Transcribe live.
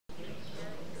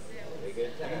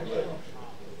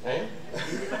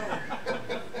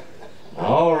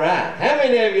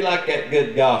that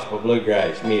good gospel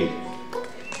bluegrass music.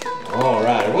 All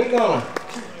right, we're gonna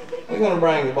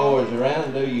bring the boys around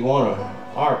and do you one of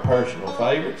our personal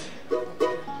favorites.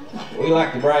 We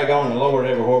like to brag on the Lord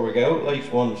everywhere we go, at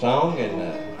least one song.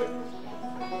 And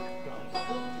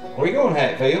where you going,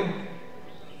 Hatfield?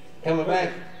 Coming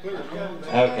back?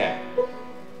 Okay.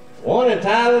 One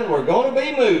entitled, We're Gonna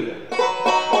Be Moving.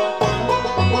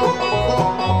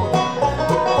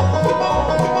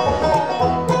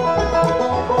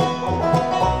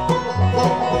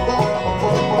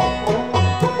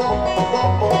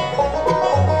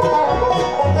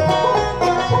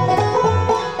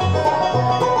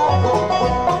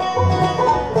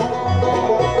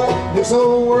 This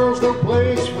old world's no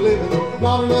place for living.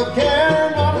 Not enough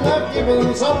care, not enough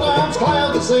giving. Sometimes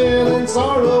clouds of sin and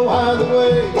sorrow hide the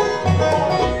way.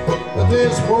 But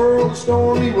this world's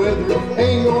stormy weather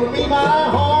ain't gonna be my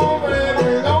home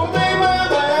forever. Gonna be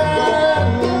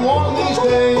moving one of these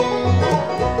days.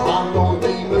 I'm gonna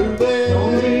be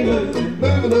moving,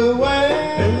 moving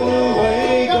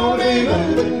away.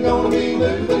 Gonna be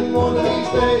moving one of these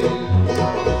days.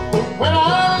 When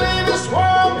I leave this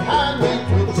world behind me,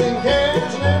 troubles and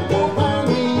cares never gonna find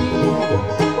me.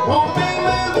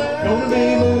 Gonna be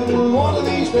moving one of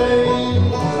these days.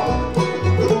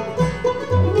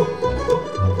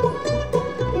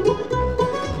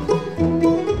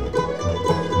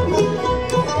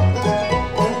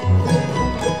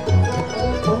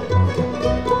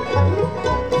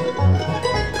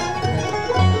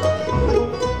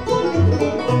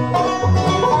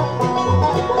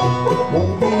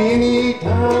 Won't be any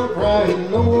time crying,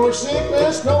 no more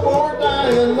sickness, no more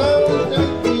dying, no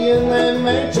duty in that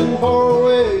mansion far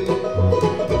away.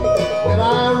 When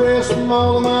I rest from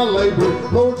all of my labor,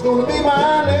 Lord's gonna be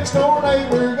my next door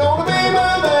neighbor. Gonna be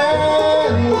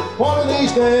moving one of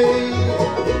these days.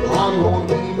 I'm gonna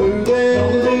be moving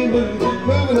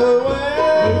away.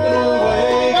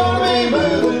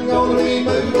 Gonna be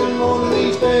moving one of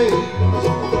these days.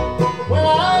 When I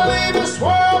leave this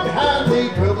world behind me,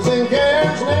 troubles and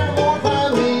cares never gonna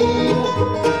find me.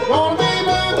 Gonna be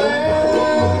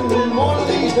moving one of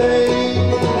these days.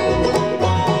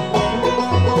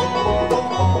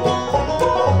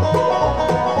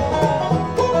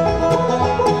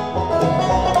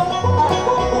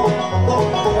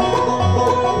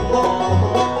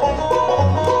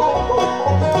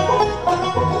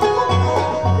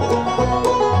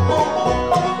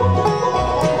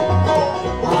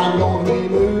 I'm gonna be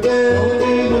moving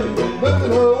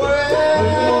away.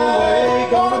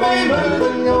 Gonna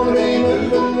be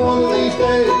moving one of these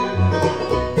days.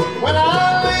 When I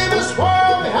leave this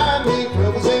world behind me,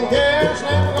 troubles and cares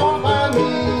never gonna find me.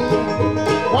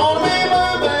 Gonna be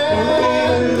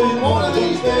moving one of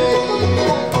these days.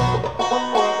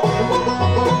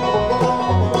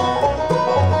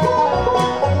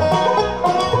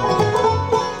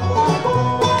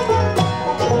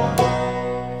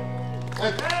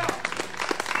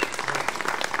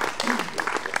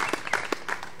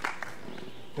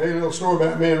 Tell you a little story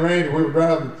about me and Randy. We were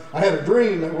driving. I had a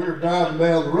dream that we were driving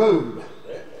down the road,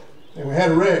 and we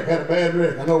had a wreck. Had a bad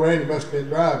wreck. I know Randy must have been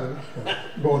driving,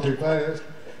 going too fast.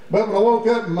 But when I woke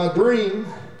up in my dream,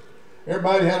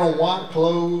 everybody had on white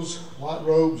clothes, white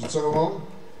robes, and so on.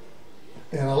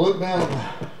 And I looked down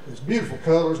at these beautiful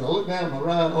colors, and I looked down at my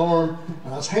right arm,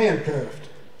 and I was handcuffed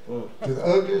to the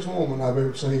ugliest woman I've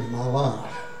ever seen in my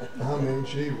life. I mean,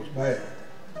 she was bad.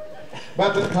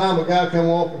 About that time, a guy came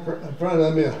walking in front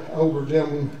of me, an older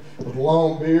gentleman with a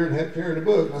long beard and had carried a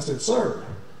book. And I said, "Sir,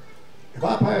 have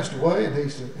I passed away?" And he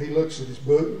said, he looks at his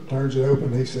book, turns it open,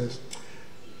 and he says,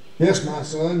 "Yes, my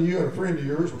son, you and a friend of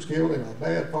yours was killed in a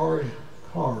bad car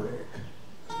wreck."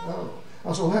 Oh.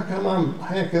 I said, "Well, how come I'm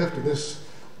handcuffed to this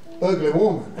ugly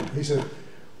woman?" He said,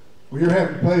 "Well, you're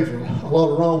having to pay for a lot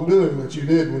of wrongdoing that you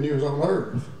did when you was on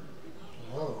earth."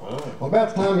 Oh. Well,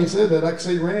 about the time he said that, I could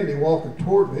see Randy walking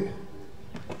toward me.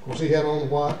 Of course, he had on the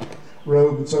white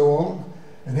robe and so on,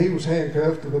 and he was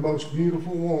handcuffed to the most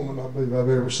beautiful woman I believe I've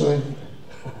ever seen.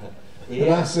 Yeah.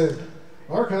 And I said,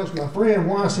 "There comes my friend.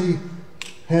 Why is he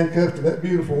handcuffed to that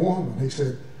beautiful woman?" He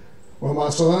said, "Well, my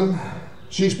son,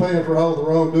 she's paying for all the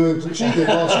wrongdoings that she did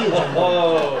while she was on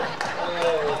earth."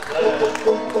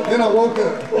 Then I woke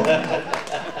up.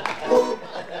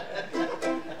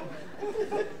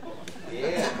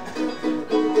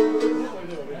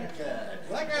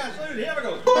 Here we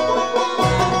go.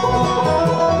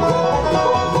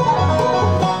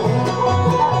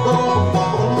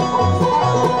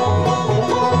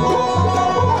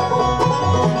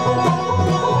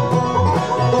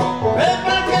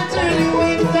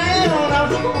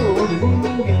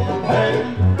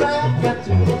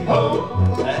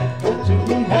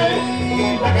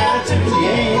 Hey, I got to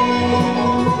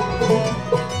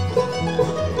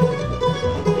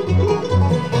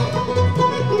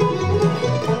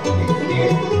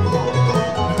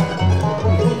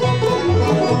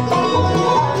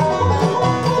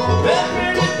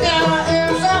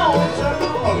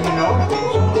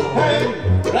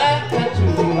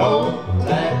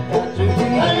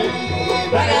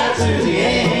to the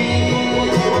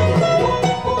end.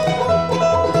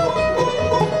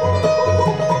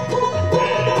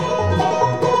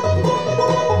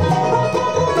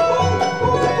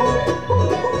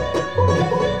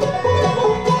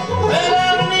 Well,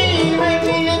 I need to make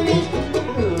me a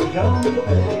good John.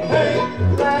 Hey,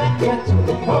 I got to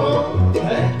the home.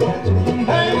 Hey,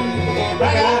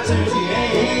 I got to the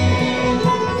end.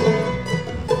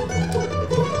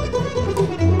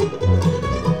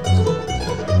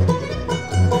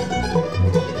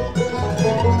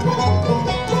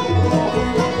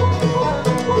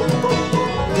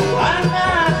 I'm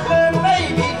not the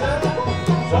baby,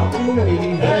 something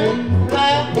lady. Hey, I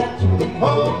got to the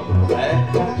home.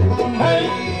 Hey,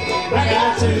 I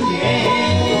got to the end.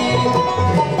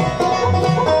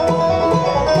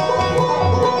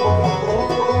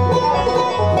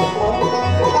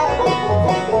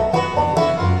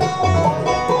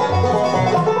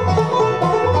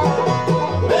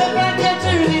 Well, I got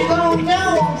to the long town,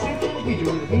 won't you take me to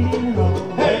the beating road?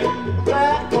 Hey, I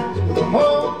got to the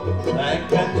home. I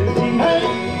got to the hey,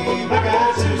 I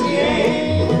got to the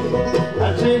end. I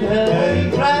said,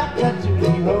 hey, I got to the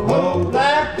home. I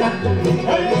got to the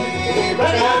hey, I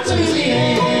got to the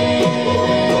end.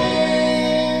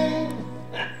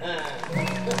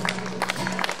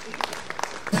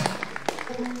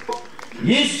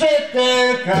 You sit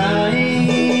there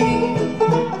crying,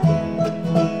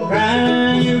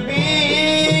 crying your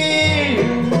beer.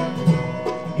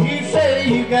 You say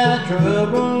you got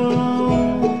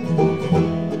trouble,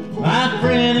 my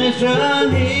friend, it's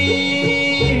unheard.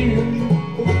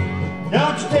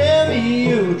 Don't you tell me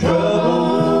your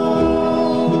trouble,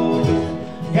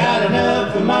 got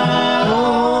enough of my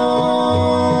own.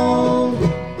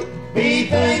 Be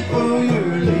thankful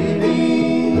you're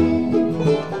living,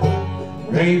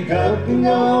 drink up and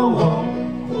go home.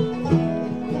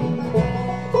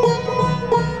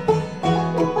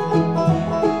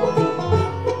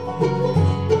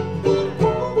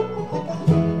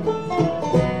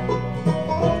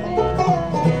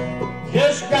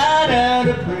 Just got out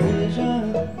of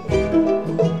prison,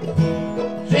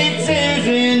 6 years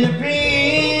in the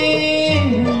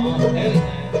pen.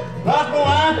 Lost my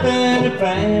wife and a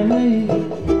family,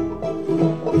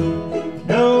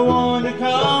 no one to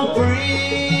call friend.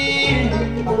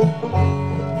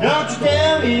 Don't you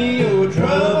tell me your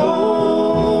troubles,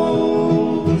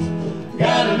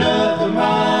 got enough of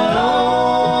my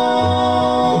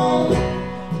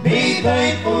own. Be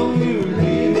thankful you're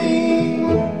living,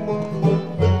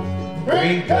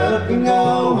 drink up and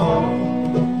go home.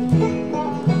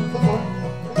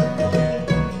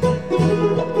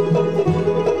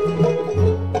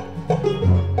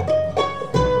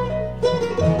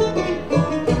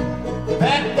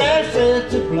 Back there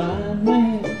sits a blind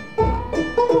man,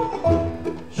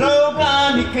 so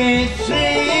blind he can't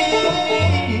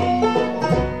see,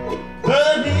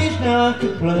 but he's not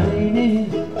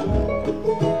complaining.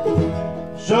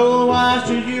 So why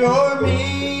should you or me?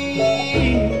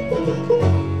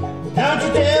 Don't you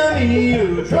tell me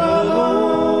your troubles,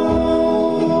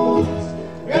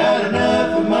 got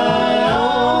enough of my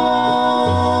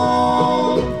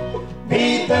own.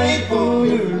 Be thankful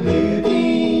you're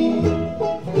living,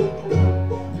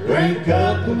 drink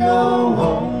up and go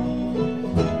home.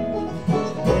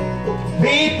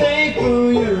 Be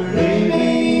thankful you're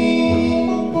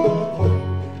living,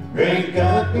 drink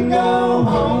up and go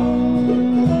home.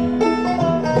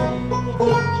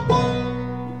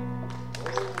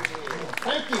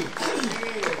 Thank you.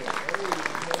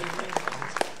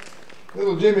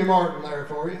 Little Jimmy Martin there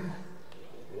for you.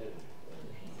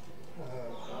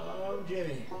 Oh,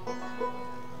 Jimmy.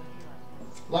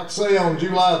 Like to say on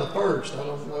July the 1st, I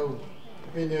don't know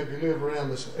if any of you live around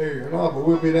this area or not, but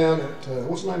we'll be down at,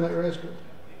 what's the name of that restaurant?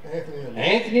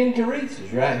 Anthony and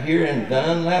Teresa's right here in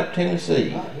Dunlap,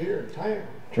 Tennessee. Right here in town.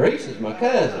 Teresa's my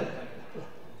cousin.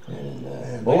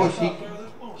 And boy, she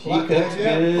cooks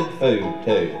good food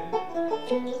too.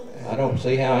 I don't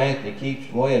see how Anthony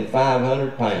keeps weighing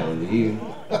 500 pounds. Do you?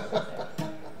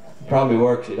 Probably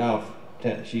works it off.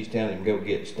 She's telling him to go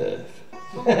get stuff.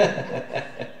 But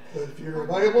if you're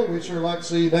available, we'd sure like to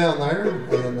see you down there.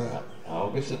 And,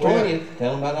 August the 20th.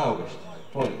 Tell them about August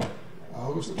 20th.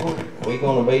 August the 20th. We're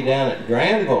going to be down at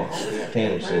Granville,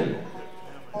 Tennessee.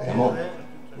 Come on.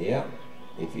 Yep.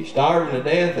 If you're starving to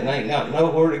death and ain't got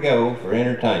nowhere to go for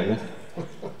entertainment,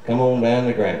 come on down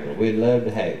to Granville. We'd love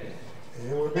to have you.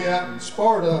 And we'll be out in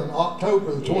Sparta on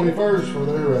October the 21st for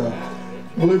their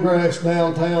Bluegrass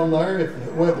downtown there, if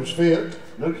the weather's fit.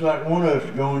 Looks like one of us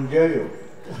is going to jail.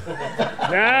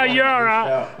 Yeah, you're all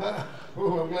right.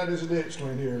 Oh, I'm glad there's a ditch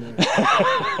between here and there.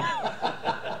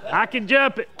 I can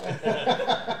jump it.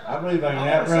 I believe I can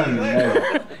outrun you now.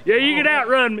 Yeah, you can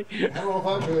outrun me. I don't know if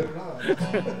I could or not.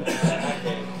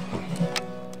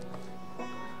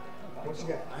 What you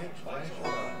got?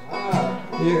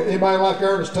 Anybody like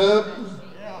Ernest Tubb?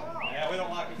 Yeah, we don't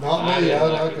like it. Not me. I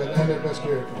couldn't. I never been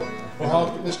scared.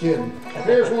 No, just kidding.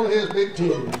 Here's one of his big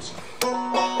tunes.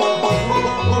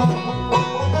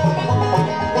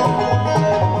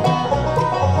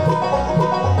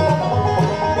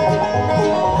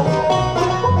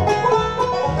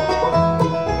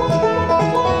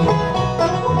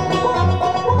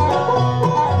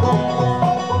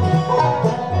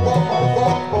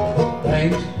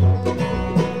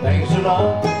 Thanks a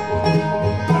lot.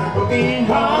 On a broken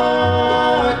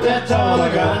heart, that's all I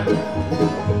got.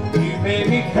 You made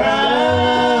me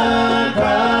cry,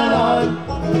 cry a lot.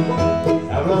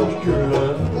 I've lost your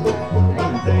love,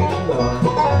 and thanks a lot.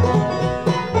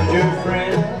 As your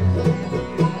friend,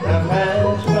 I've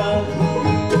passed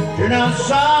by. You're not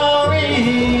sorry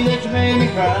that you made me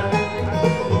cry.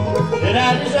 That I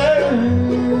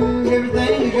deserve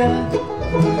everything you got.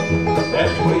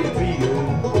 That's the way you feel,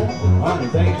 honey,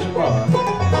 thanks a lot.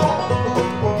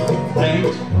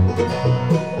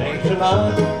 Thanks a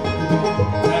lot.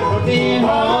 That broken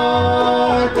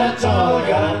heart, that's all I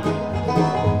got.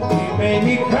 You made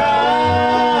me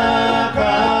cry,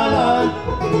 cry a lot.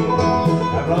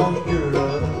 I've lost your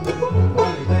love,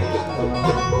 honey, thanks a lot.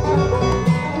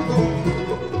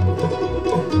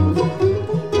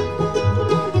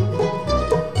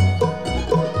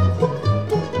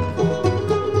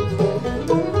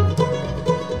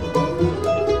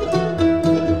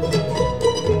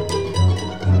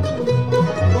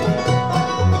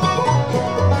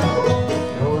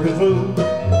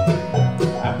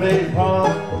 I played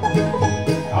hard.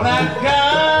 All I've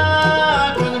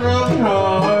got with a broken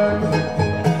heart.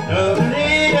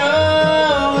 Nobody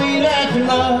knows we left in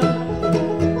love.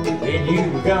 Then you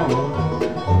were gone.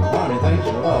 Honey, thanks a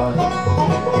lot.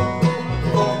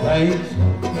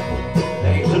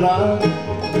 Thanks a lot.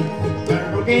 Got a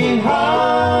broken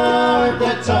heart,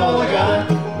 that's all I got.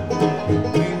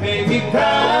 You made me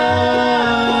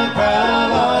cry, cry a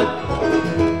lot.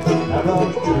 I've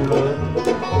lost your love,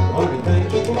 honey,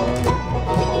 thanks a lot.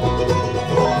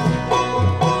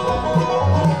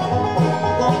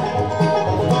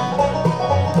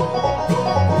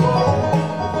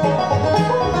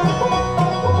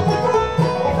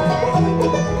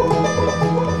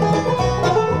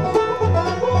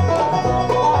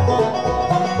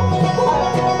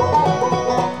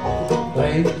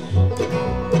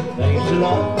 Thanks a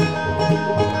lot.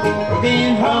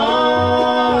 Broken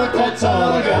heart, that's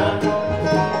all I got.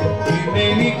 You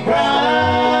made me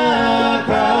cry,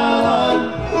 cry a lot.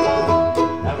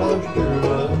 I've lost your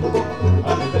love,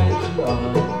 honey, thanks a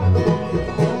lot.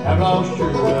 I've lost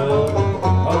your love,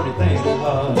 honey, thanks a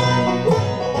lot.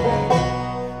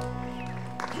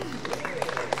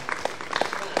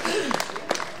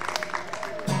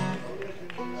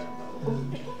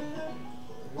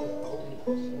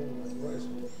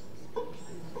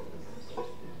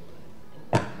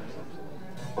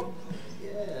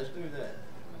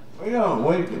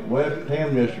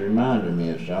 Tim just reminded me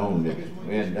of a song that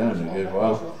we hadn't done in a good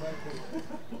while.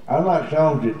 I like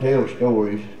songs that tell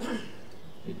stories.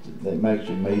 That makes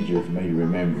it easier for me to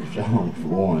remember songs, for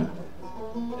one.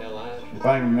 If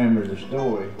I can remember the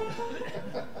story,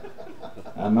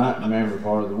 I might remember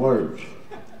part of the words.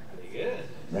 Pretty good.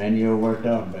 Randy, you over there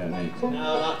talking about me? No,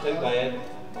 not too bad.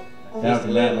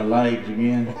 Talking about my legs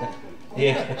again?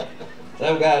 Yeah.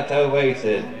 Some guy told me, he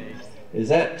said, "Is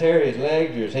that Terry's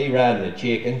legs or is he riding a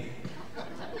chicken?"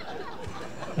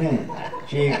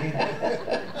 Chicken.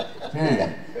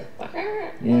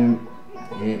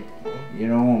 You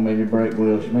don't want me to break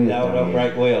Will Smith. No, don't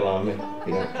break Will on me.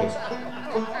 You don't kiss.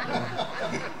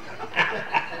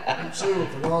 I'm suing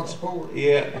for non-support.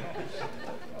 Yeah.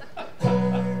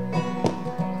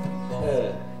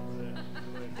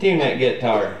 Tune that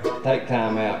guitar. Take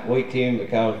time out. We tune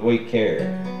because we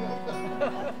care.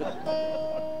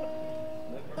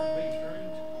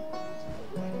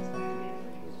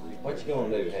 What you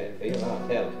gonna do, Hatfield? I'll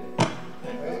tell you.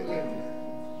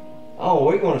 Oh,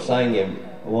 we're gonna sing you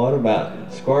what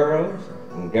about squirrels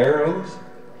and girls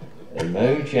and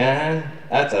moonshine?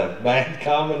 That's a bad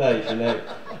combination there.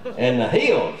 And the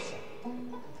hills.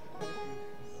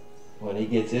 When he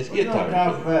gets his guitar.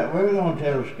 We're gonna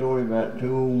tell a story about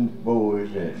two old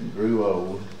boys that grew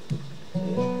old.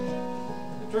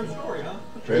 True story, huh?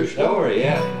 True story,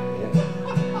 yeah.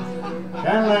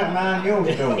 Kind of like mine, your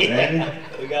story, Randy.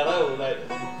 We got old, mate.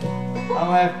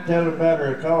 I'll have to tell about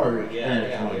her car experience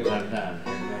Yeah, one sometime.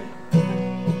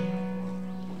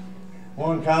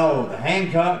 one called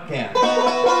Hancock County.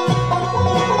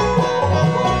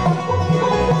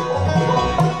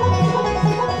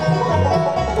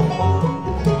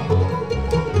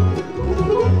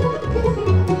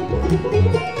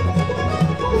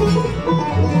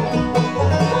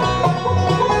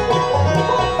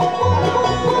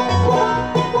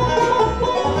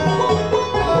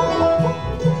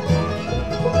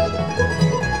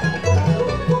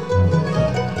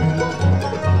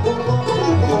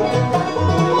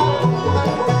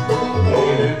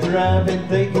 I've been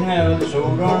thinking how this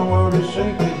old darn world is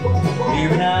sinking. You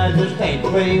and I just ain't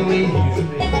the way we used to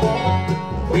be.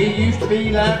 We used to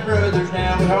be like brothers,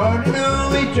 now we hardly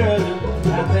know each other.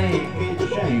 I think it's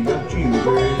a shame, don't you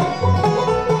agree?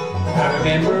 I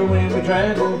remember when we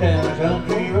traveled down a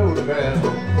country road of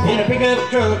gravel in a pickup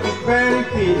truck that barely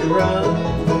fit to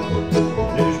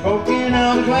run. Just smoking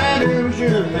on his ladder, we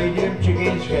sure made them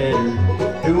chickens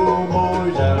scatter. Two old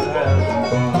boys out having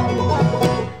fun.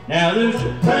 Now there's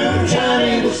moonshine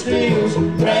in the stills,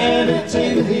 rabbits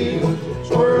in the hills,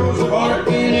 squirrels are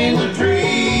barking in the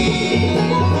trees.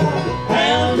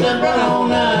 Hounds that run all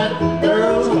night,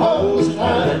 girls with holes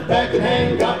tied, back in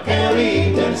Hancock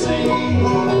County, Tennessee.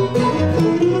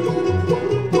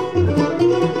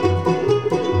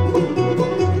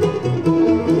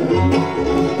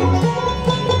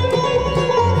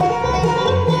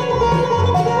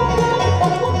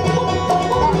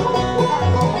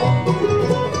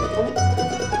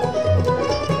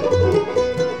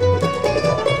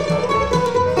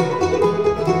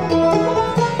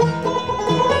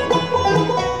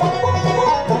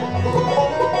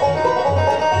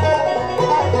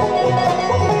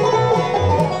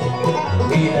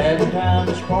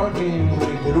 Parking,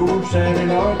 we could old Sally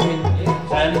Larkin.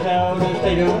 Sally told us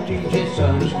they don't teach at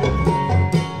Sunday school.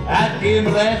 I'd give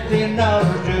my last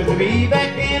 $10 just to be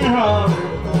back in the harbor,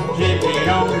 sipping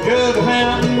on a jug of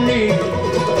Mountain Dew.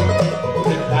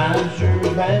 The time sure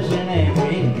is passing and we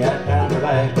ain't got time to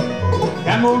laugh.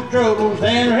 Got more troubles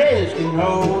than our heads can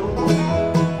hold.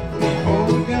 Before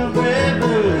we come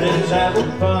forever, let's have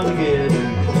some fun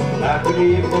together, like we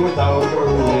did before we thought we were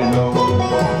rolling old.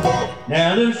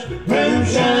 Now there's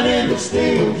moonshine in the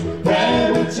stills,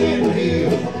 rabbits in the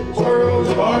hills, squirrels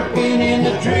are barking in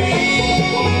the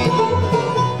trees.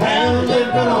 Hounds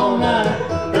that run all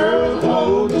night, girls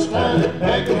hold us tight,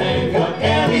 back in Hancock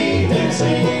County,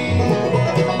 Tennessee.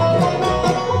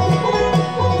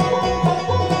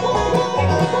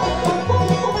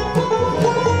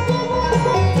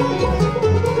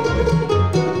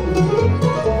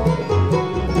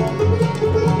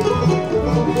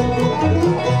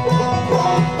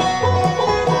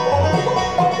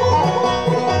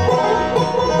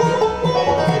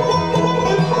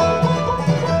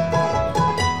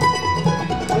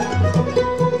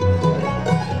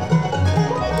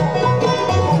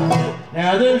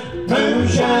 Now there's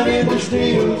moonshine in the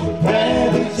stills,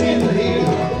 rabbits in the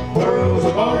hills, squirrels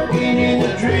are barking in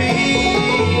the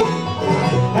trees.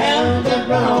 Hounds that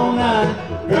run all night,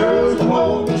 girls that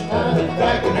hold us tight,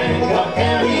 back in Hancock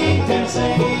County,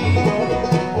 Tennessee.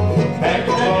 Back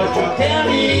in Hancock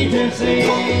County, Tennessee.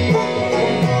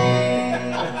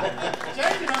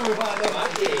 Change it on me, why don't I?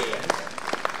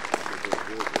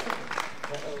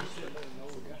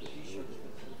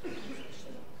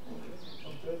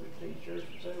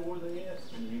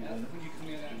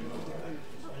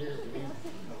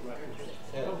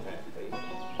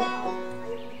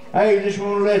 Hey, just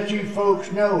want to let you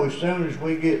folks know as soon as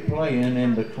we get playing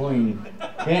in between,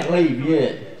 can't leave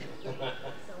yet.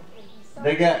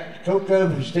 They got Coke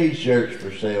Ovens t-shirts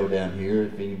for sale down here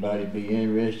if anybody be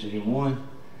interested in one.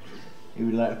 He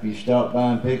would like for you to stop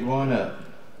by and pick one up.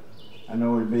 I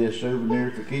know it'd be a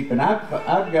souvenir for keeping.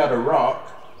 I've got a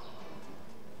rock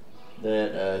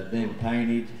that has been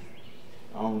painted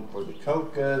on for the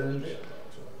Coke Ovens.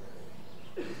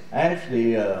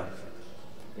 Actually,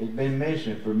 it's been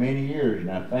missing for many years and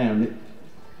I found it.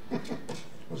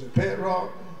 Was it Pet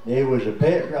Rock? It was a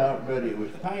pet rock, but it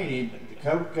was painted at the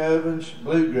Coke Ovens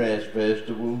Bluegrass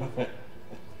Festival.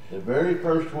 The very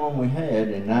first one we had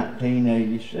in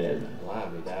 1987.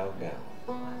 Blimey doggone.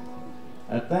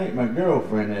 I think my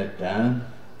girlfriend at the time.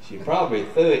 She probably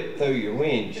threw it through your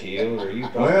windshield, or you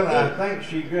probably. Well, I think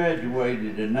she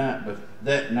graduated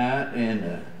that night,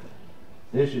 and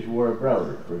this is where I brought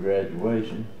her for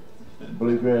graduation.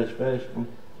 Bluegrass Festival.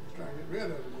 Trying to get rid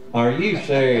of it. Are you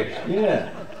serious?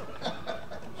 Yeah.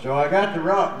 So I got the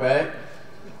rock back.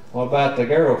 What about the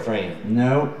girlfriend?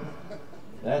 No,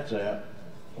 that's out.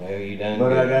 Well, you done. But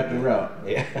good. I got the rock.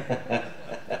 Yeah.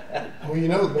 Well, you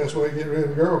know the best way to get rid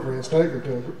of a girlfriend is take her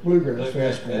to a Bluegrass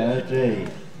Festival. That's it.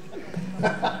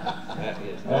 That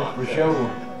is That's for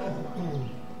sure.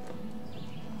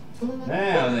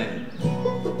 Now then.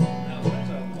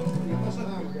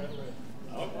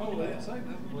 Oh, that's like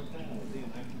that. What time is it?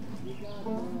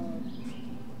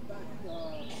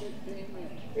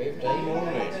 15 more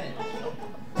minutes.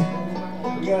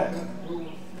 We got.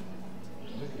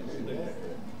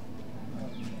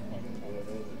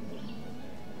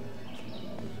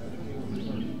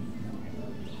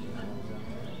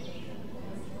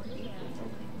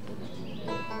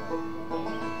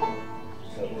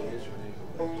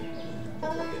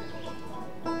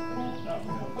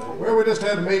 Well, we just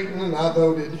had a meeting and I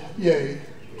voted yay.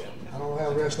 I don't know how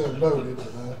the rest of them voted, but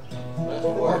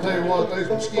I'll tell you what, there's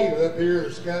a mosquito up here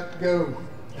that's got to go.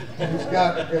 It's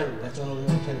got to go. That's all I'm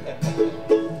going to tell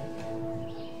you.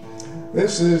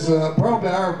 This is probably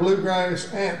our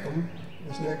bluegrass anthem.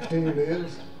 This next tune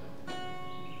is.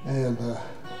 And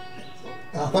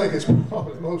I think it's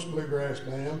probably most bluegrass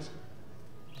bands.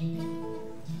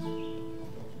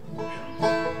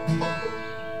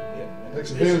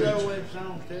 Takes a village.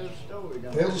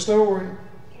 Tells a story.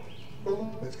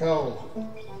 It's called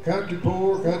Country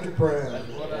Poor, Country Proud. That's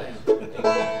what I am.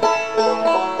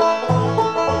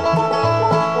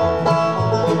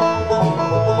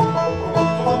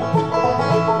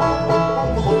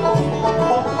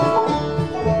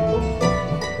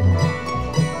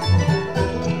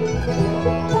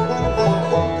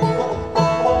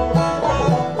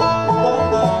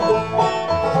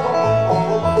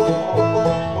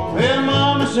 Well,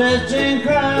 Mama sits and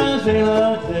cries a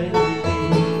lot lately.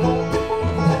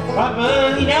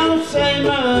 Papa, he don't say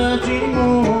much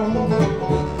anymore.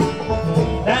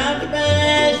 Down to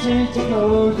bed since he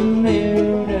closed the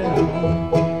mill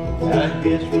down. I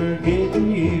guess we're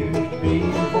getting used to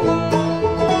being poor.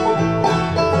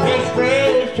 There's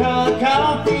fresh hot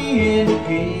coffee in the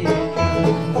kitchen.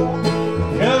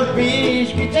 Those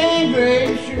biscuits and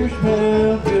grapes sure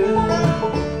smell good.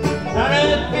 Not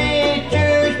a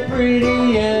picture's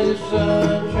pretty as the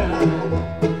sunshine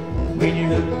when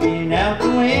you're looking out the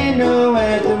window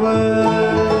at the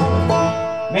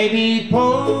woods. Maybe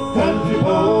poor, country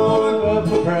poor, but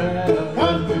we're proud,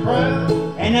 country proud.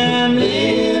 And I'm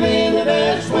living the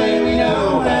best way we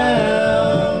know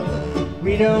how.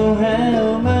 We don't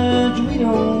have much, we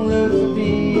don't look for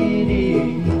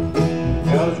pity,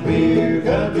 'cause we're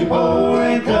country poor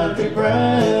and country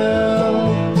proud.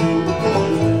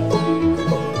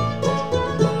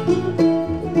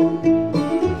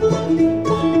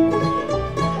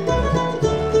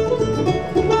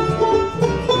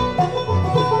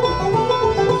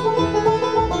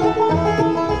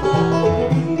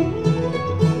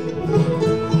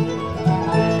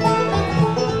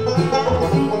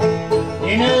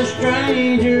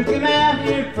 Stranger came out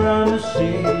here from the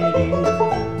city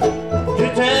to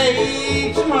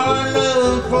take some hard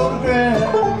look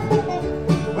photographs.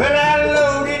 Well, I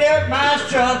loaded up my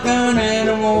shotgun and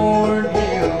I warned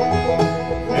him,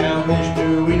 now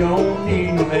mister, we don't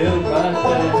need no help like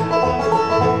that.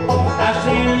 I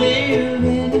still live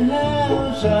in the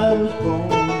house I was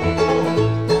born in.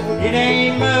 It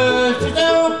ain't much to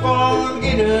so far to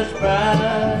get us by.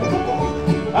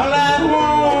 All I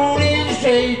want is a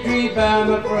shade tree by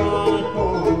my front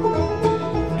porch,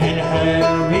 and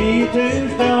have me a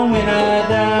tombstone when I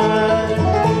die.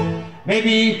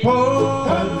 Maybe poor,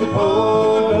 country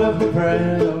poor, but we're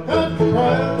proud, country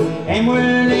proud. And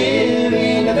we're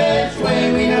living the best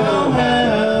way we know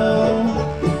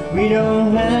how. We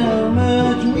don't have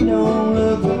much, we don't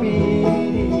look for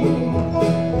pity,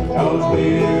 'cause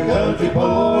we're country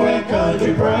poor and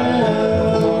country proud.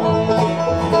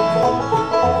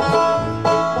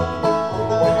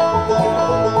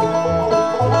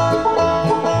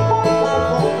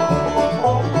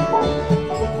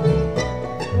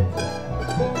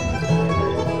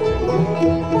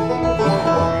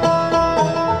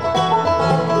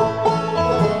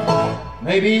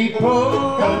 Maybe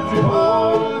poor, country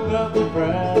poor, but we're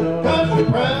proud, country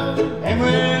proud. And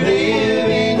we're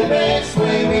living the best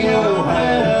way we know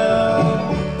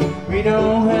how. We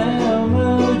don't have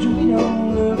much, we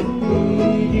don't look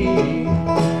greedy,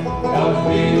 'cause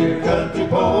we're country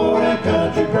poor and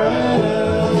country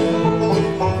proud.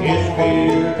 Yes,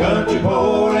 we're country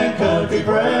poor and country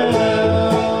proud.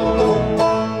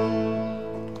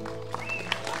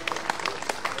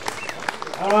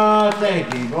 Oh,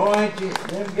 thank you, boy. Ain't you,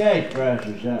 them gas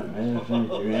prices or something else, ain't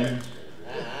there, Randy?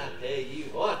 I tell you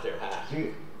what, they're high.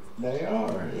 They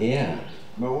are. Yeah.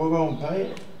 But we're gonna pay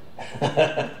it.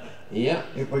 Yep.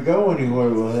 If we go anywhere,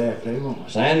 we'll have to, won't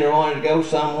we? Sandra wanted to go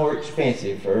somewhere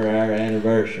expensive for our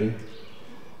anniversary,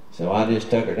 so I just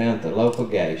took her down to the local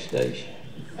gas station.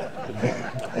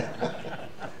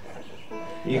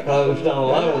 You closed on a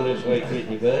loan this week,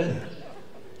 didn't you, bud?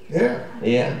 Yeah.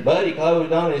 Yeah, Buddy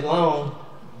closed on his lawn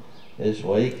this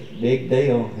week. Big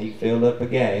deal. He filled up a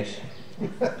gas.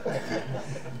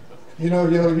 You know,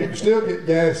 you can still get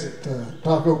gas at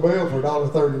Taco Bell for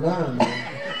 $1.39.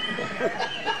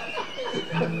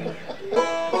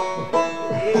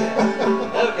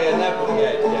 Okay, enough of the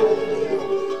gas joke.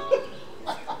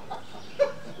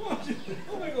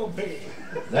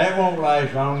 That won't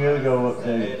last long, it'll go up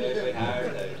to. They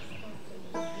hired a.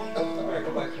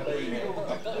 Go back to the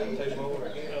two more.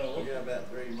 We got about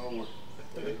 3 more.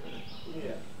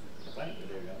 Yeah, I think we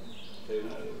do got 2.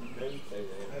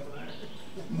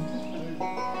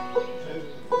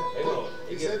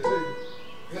 He said 2.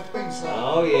 Got the peace sign.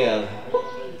 Oh yeah,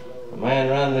 the man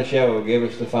running the show will give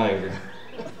us the finger.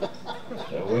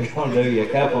 So we're gonna do you a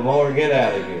couple more and get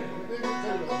out of here.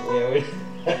 Yeah, we.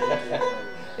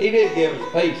 He did give us a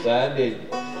peace sign, didn't he?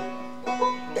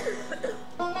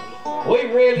 We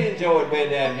really enjoyed being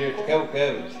down here at the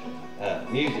Coco's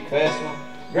Music Festival.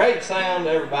 Great sound,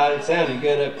 everybody. It sounded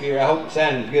good up here. I hope it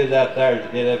sounded as good out there as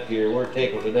it did up here. We're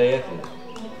tickled to death,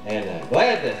 and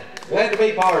glad to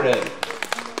be part of it.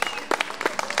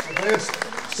 The best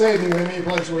setting in any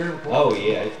place we ever played. Oh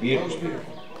yeah, it's beautiful. Most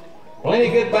beautiful. Plenty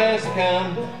of good bands to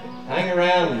come, hang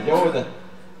around, and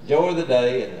enjoy the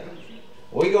day. And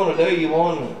we're gonna do you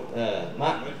one.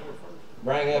 Might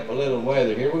bring up a little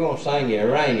weather here. We're gonna sing you a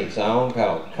rainy song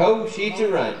called "Cold Sheets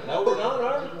of Rain." No, we're not,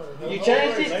 are we? You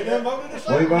changed it?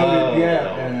 We voted you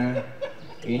out, then.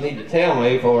 You need to tell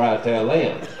me before I tell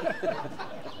them.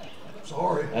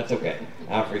 Sorry. That's okay.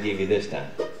 I'll forgive you this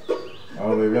time.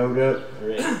 Oh, we rode up.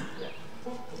 Ready?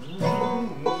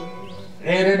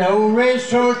 Let an old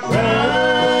racehorse run,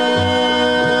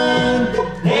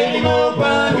 let him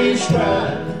open his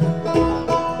stride.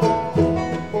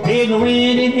 Feel the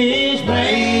wind in his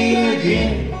mane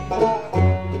again,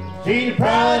 see the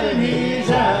pride in his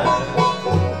eyes.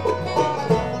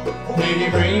 Let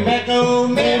him bring back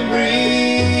old memories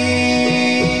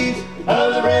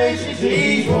of the races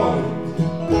he's won.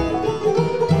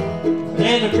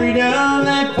 Let the freedom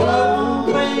that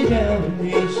flows way down in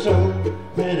his soul.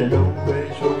 Let an old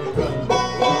racehorse run.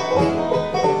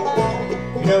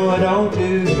 You know I don't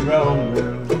do you wrong,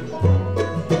 girl.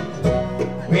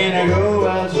 When I go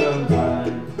out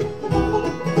sometime,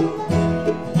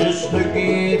 just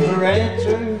looking for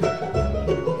answers I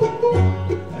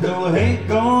know I ain't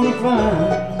gonna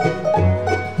find.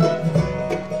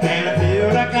 And I feel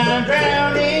like I'm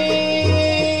drowning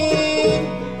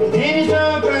in his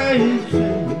own crazy.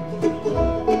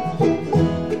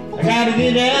 I gotta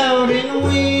get out in the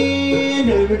wind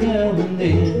every now and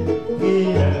then,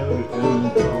 get out of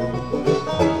control.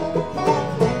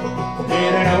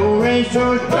 Let an old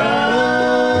racehorse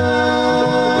run,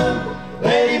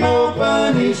 let him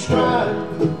open his stride.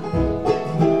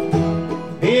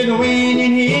 Hear the wind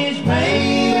in his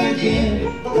mane again,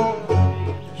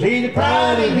 see the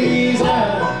pride in his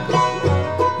eyes.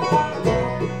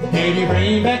 Let him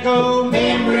bring back old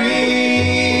memories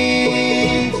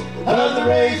of the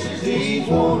races he's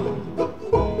won.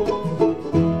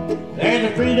 There's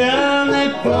a freedom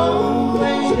that flows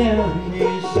way down in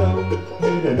his soul.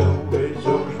 Let an old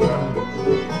racehorse run.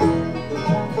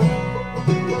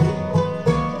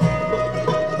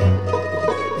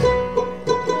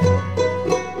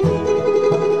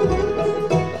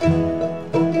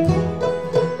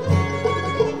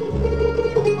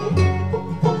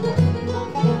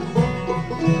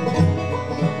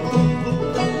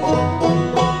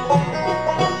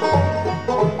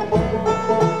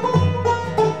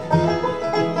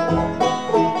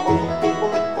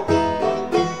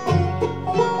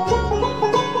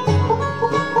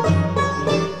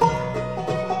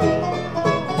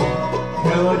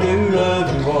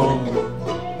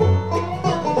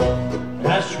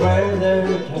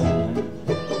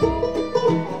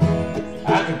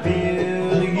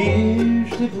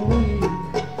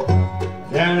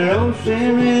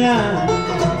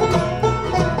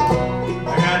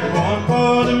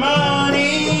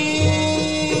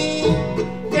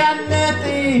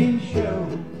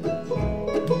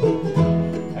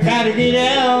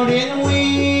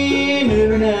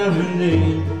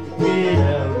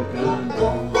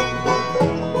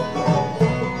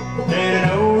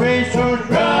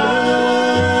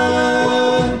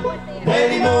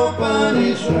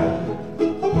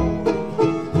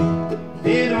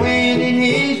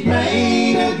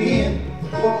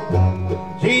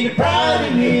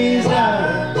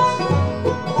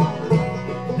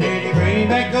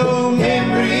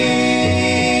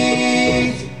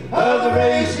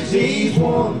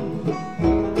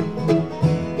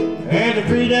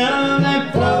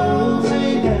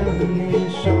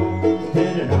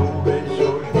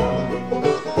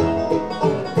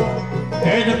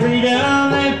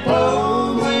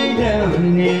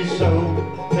 in his soul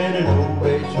than an old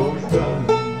racehorse drum.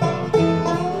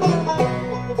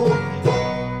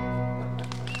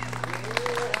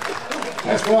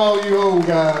 That's for all you old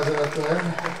guys out there.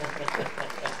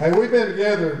 Hey, we've been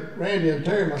together, Randy and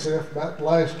Terry and myself, about the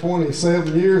last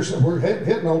 27 years. We're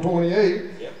hitting on 28.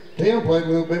 Yep. Tim played a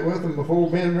little bit with them before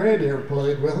Ben and Randy ever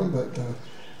played with them, but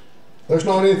there's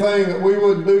not anything that we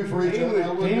wouldn't do for each other.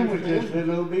 Tim was just a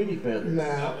little bitty feather.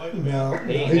 No,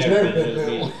 He ain't he's never been been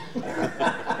little little.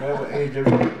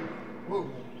 Well,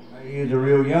 he's a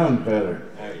real young feather.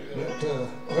 There you go.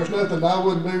 But there's nothing I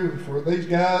wouldn't do for these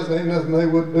guys. There ain't nothing they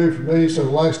wouldn't do for me. So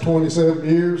the last 27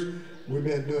 years, we've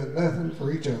been doing nothing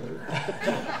for each other.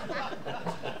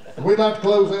 We'd like to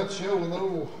close out the show with an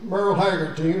old Merle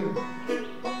Haggard tune.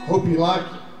 Hope you like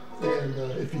it. And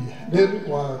if you didn't,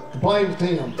 why, complain to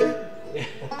Tim. It's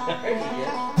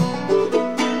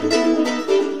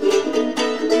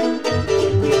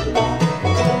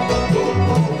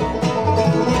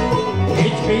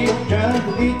been trying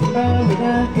to get by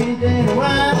without getting a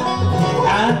while.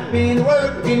 I've been a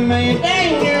working man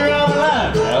dang near all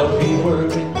life. I'll be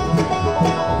working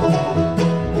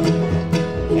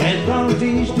as long as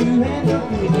these two hands are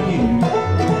with you.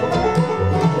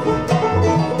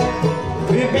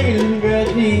 We're feeling good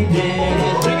evening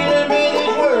and singing a bit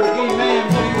of working man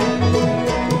blues.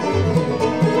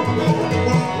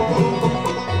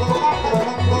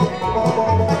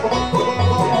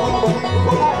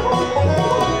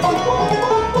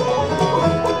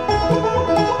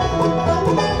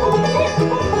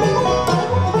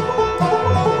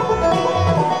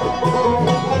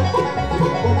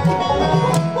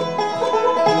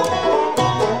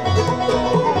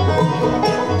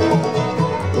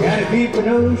 Keep a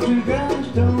nose to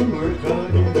grindstone, work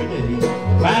hard every day.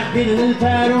 Might get a little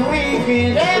tired on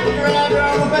weekends after I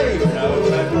draw the base. But all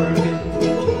that working.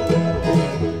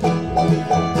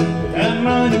 That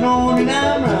Monday morning,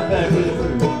 I'm right back with the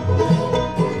fruit.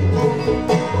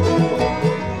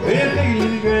 We're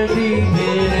feeling the great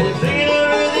evening and singing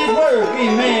over this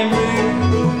working man blues.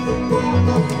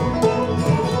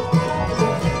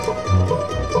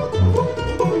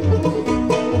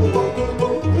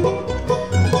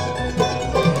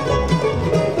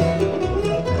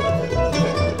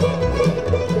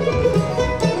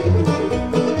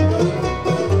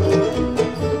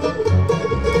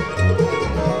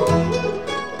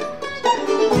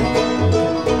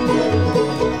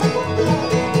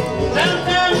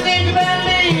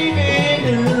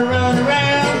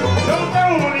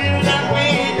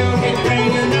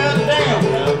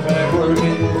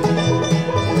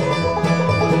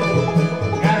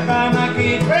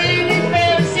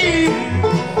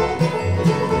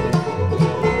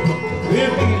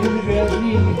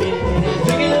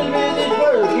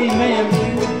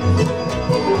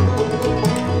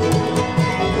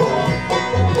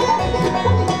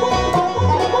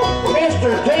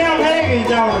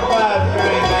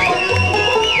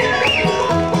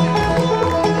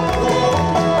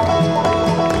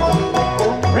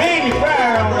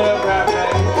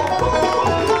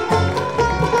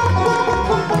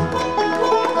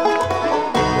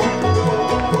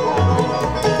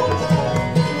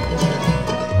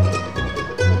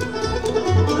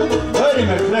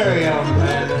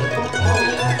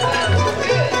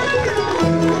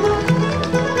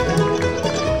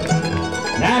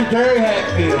 Terry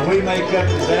Hatfield, we make up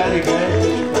the Valley Gas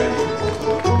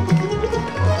Express.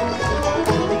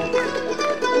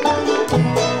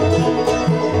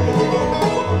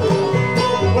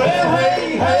 Well,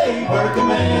 hey, hey, working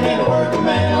man and a working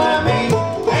man like me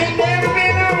ain't never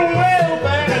been on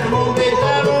welfare, and one day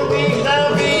I won't be,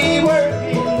 I'll be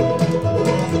working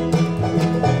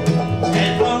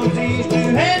as long as these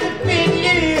two hands are fit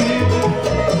you.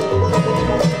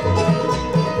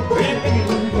 We're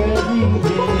feeling good,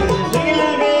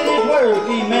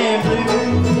 working man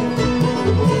blues.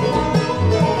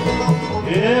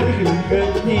 Yeah, we can be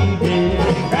good evening.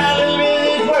 Cry a little bit of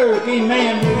this working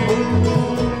man blues.